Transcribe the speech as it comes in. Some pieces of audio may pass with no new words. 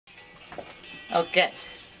Okay,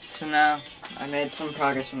 so now I made some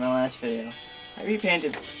progress from my last video. I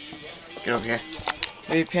repainted. Get over here.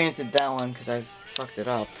 I repainted that one because I fucked it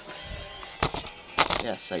up.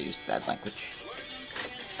 Yes, I used bad language.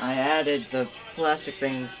 I added the plastic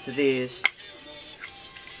things to these.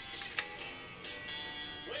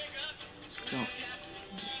 It's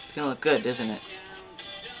gonna look good, isn't it?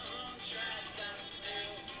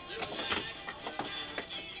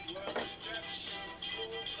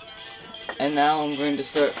 And now I'm going to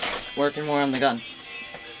start working more on the gun.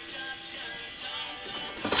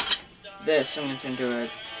 This I'm going to turn into a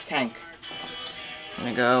tank. I'm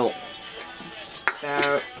going to go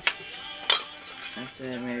about, that's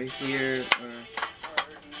it, maybe here or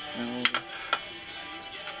no.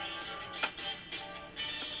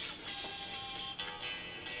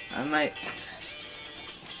 I might,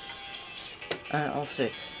 I'll see.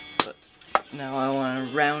 But now I want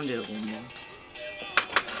to round it a little more.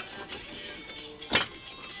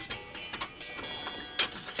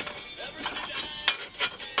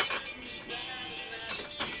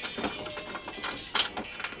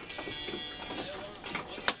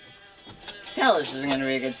 Hell, this isn't gonna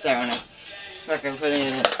be a good start when I fucking put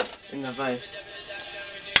it in the vise.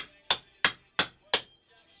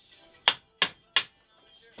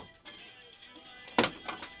 And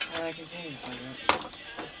I continue to fuck it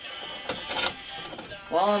up.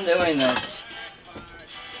 While I'm doing this,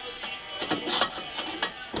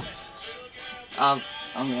 I'm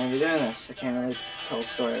gonna be doing this. I can't really tell a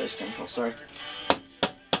story. I'm just gonna tell a story.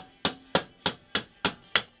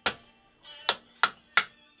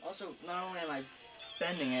 Also, not only am I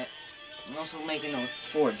bending it, I'm also making it look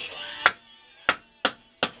forged.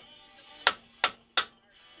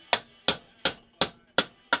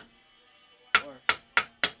 Or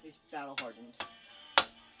at least battle hardened.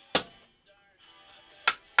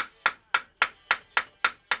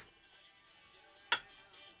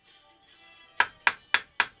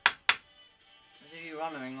 As if you're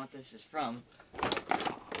wondering what this is from,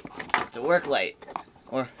 it's a work light.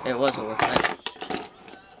 Or it was a work light.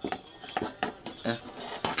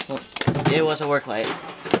 It was a work light.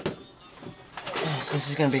 This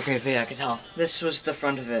is gonna be a great video, I can tell. This was the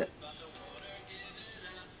front of it.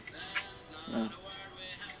 No.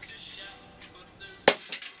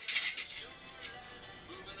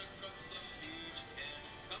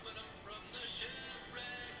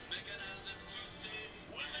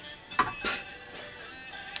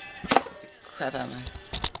 Crap out of me.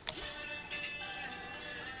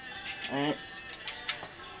 Alright.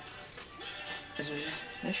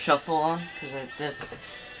 Is shuffle on? Because that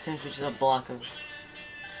seems to be just a block of.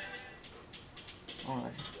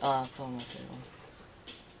 Alright. I'll tell my favorite one.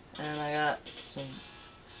 And I got some.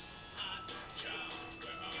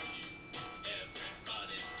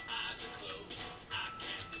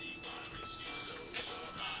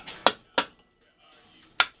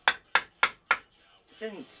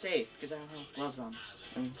 This isn't safe because I don't have gloves on.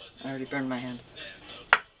 And I already burned my hand.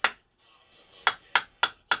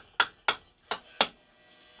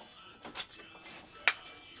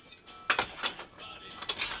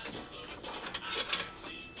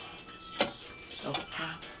 So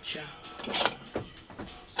hot, shot.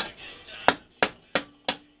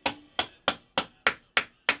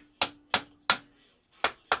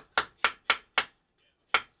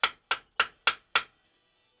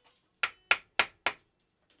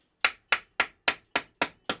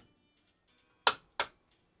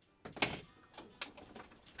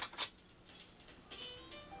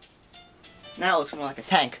 Now it looks more like a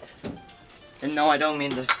tank. And no, I don't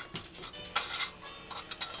mean the...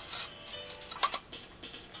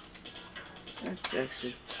 That's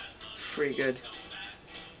actually pretty good.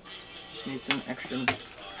 Just need some extra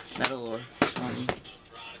metal or something.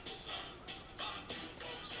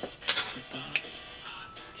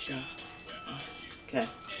 Okay.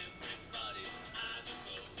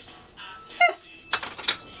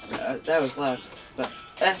 That was loud, but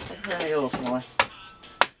I heard a little smaller.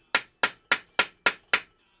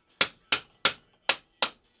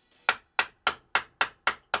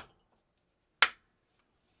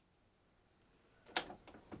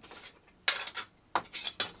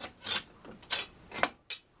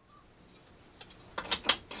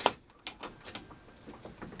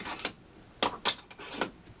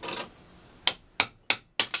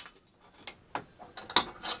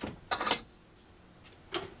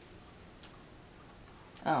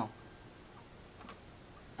 Oh.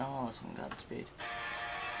 I don't want to listen to Godspeed.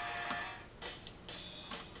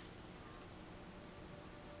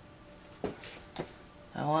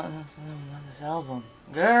 I want to listen to this album.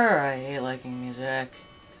 Grr, I hate liking music.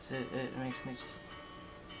 Because it makes me just...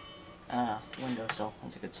 Windowsill.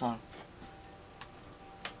 That's a good song.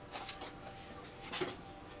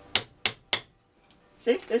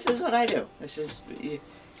 See, this is what I do. This is,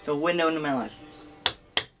 it's a window into my life.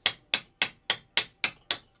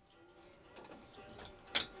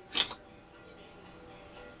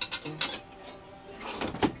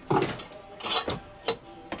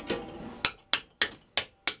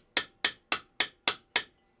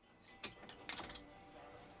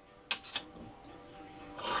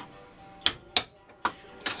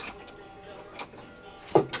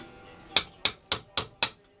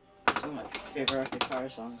 Favorite Arcade Fire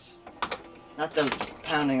songs. Not the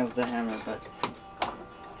pounding of the hammer, but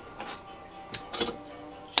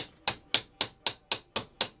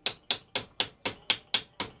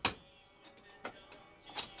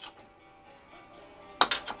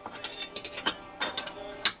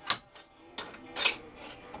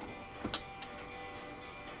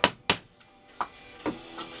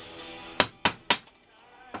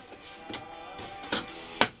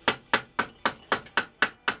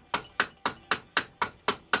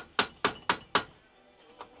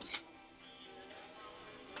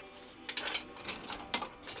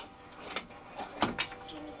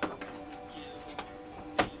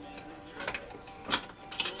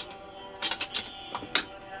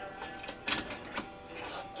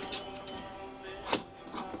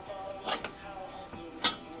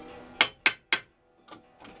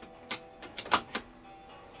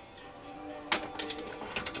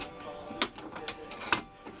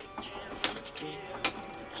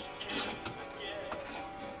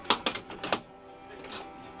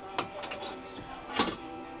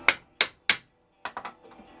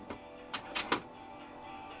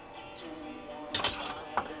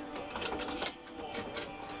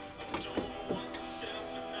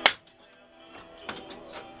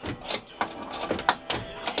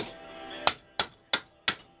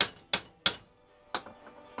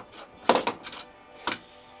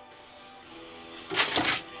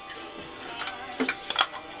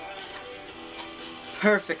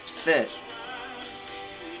perfect fit.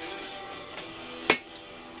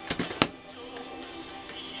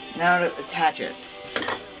 Now to attach it.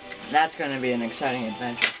 That's going to be an exciting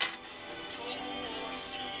adventure.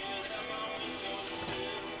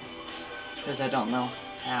 Because I don't know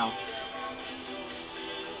how.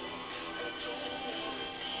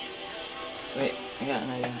 Wait, I got an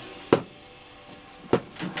idea.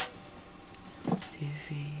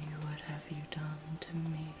 Vivi, what have you done to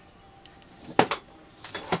me?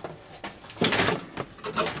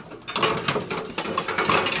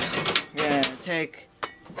 We're gonna take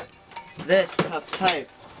this puff pipe.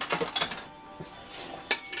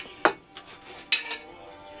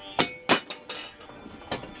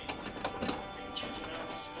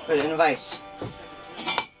 Put it in a vise.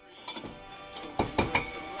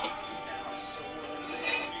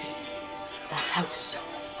 The house.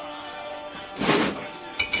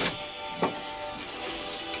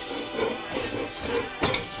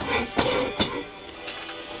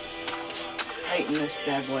 Tighten this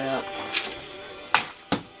bad boy up.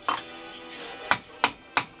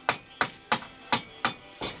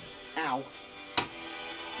 Ow.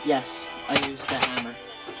 Yes, I used the hammer.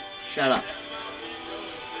 Shut up.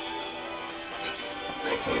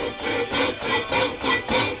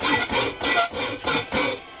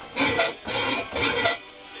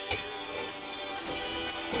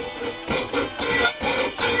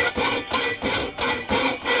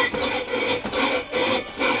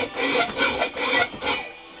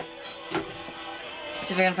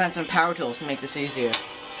 See if I can find some power tools to make this easier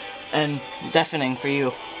and deafening for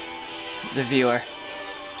you, the viewer.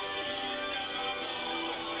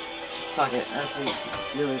 Fuck it, that's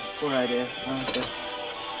a really poor idea, honestly.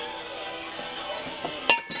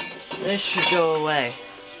 This should go away.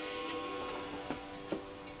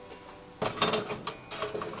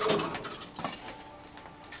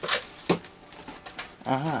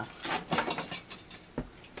 Uh-huh.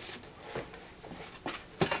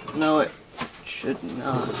 No, it should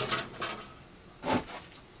not.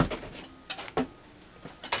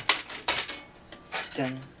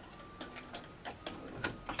 Done.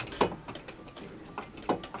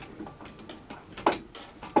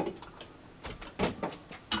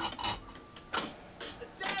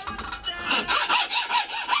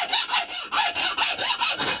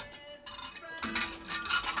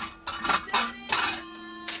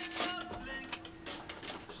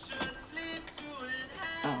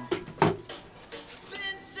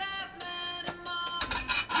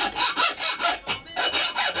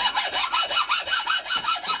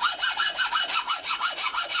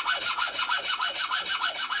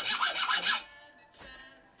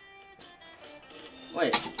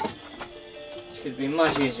 Wait, this could be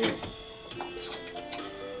much easier.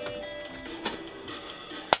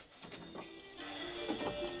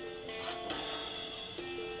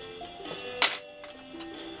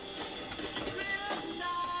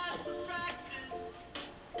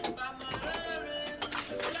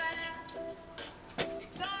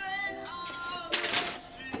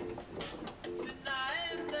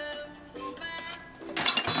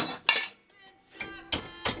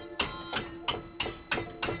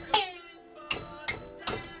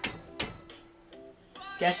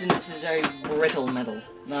 guessing this is very brittle metal,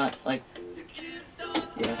 not like,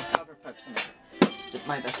 yeah, copper pipe's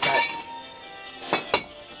my best bet.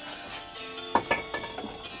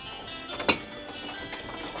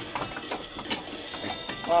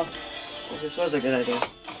 Well, this was a good idea.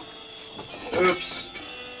 Oops.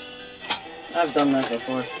 I've done that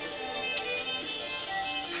before.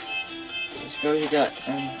 Just go with your gut,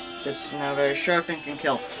 and this is now very sharp and can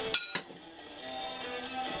kill.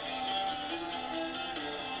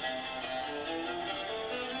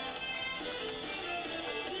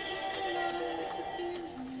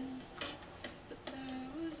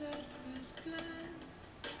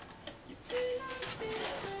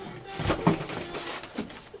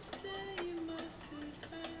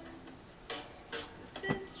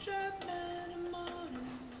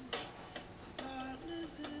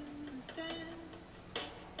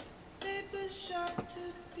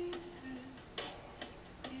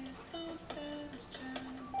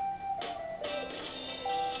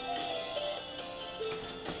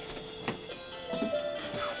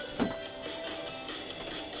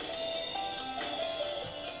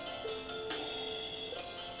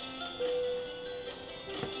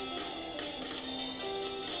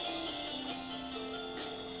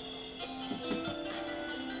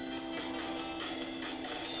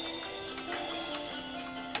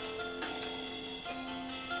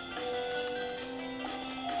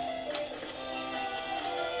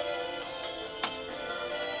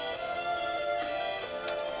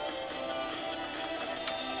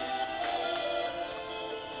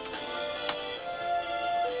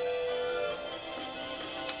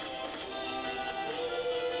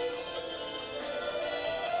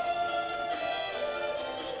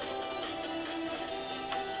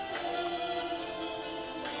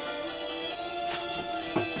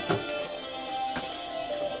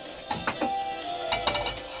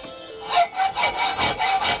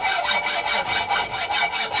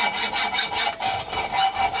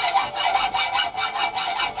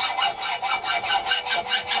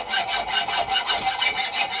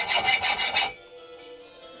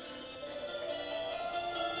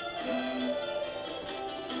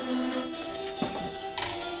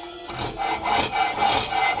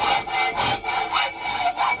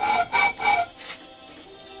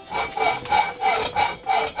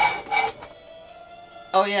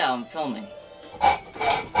 Oh yeah, I'm filming.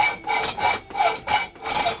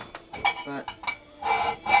 But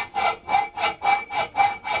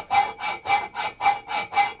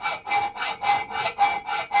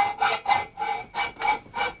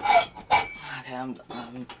okay,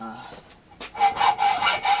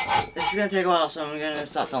 this is gonna take a while, so I'm gonna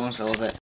stop filming for a little bit.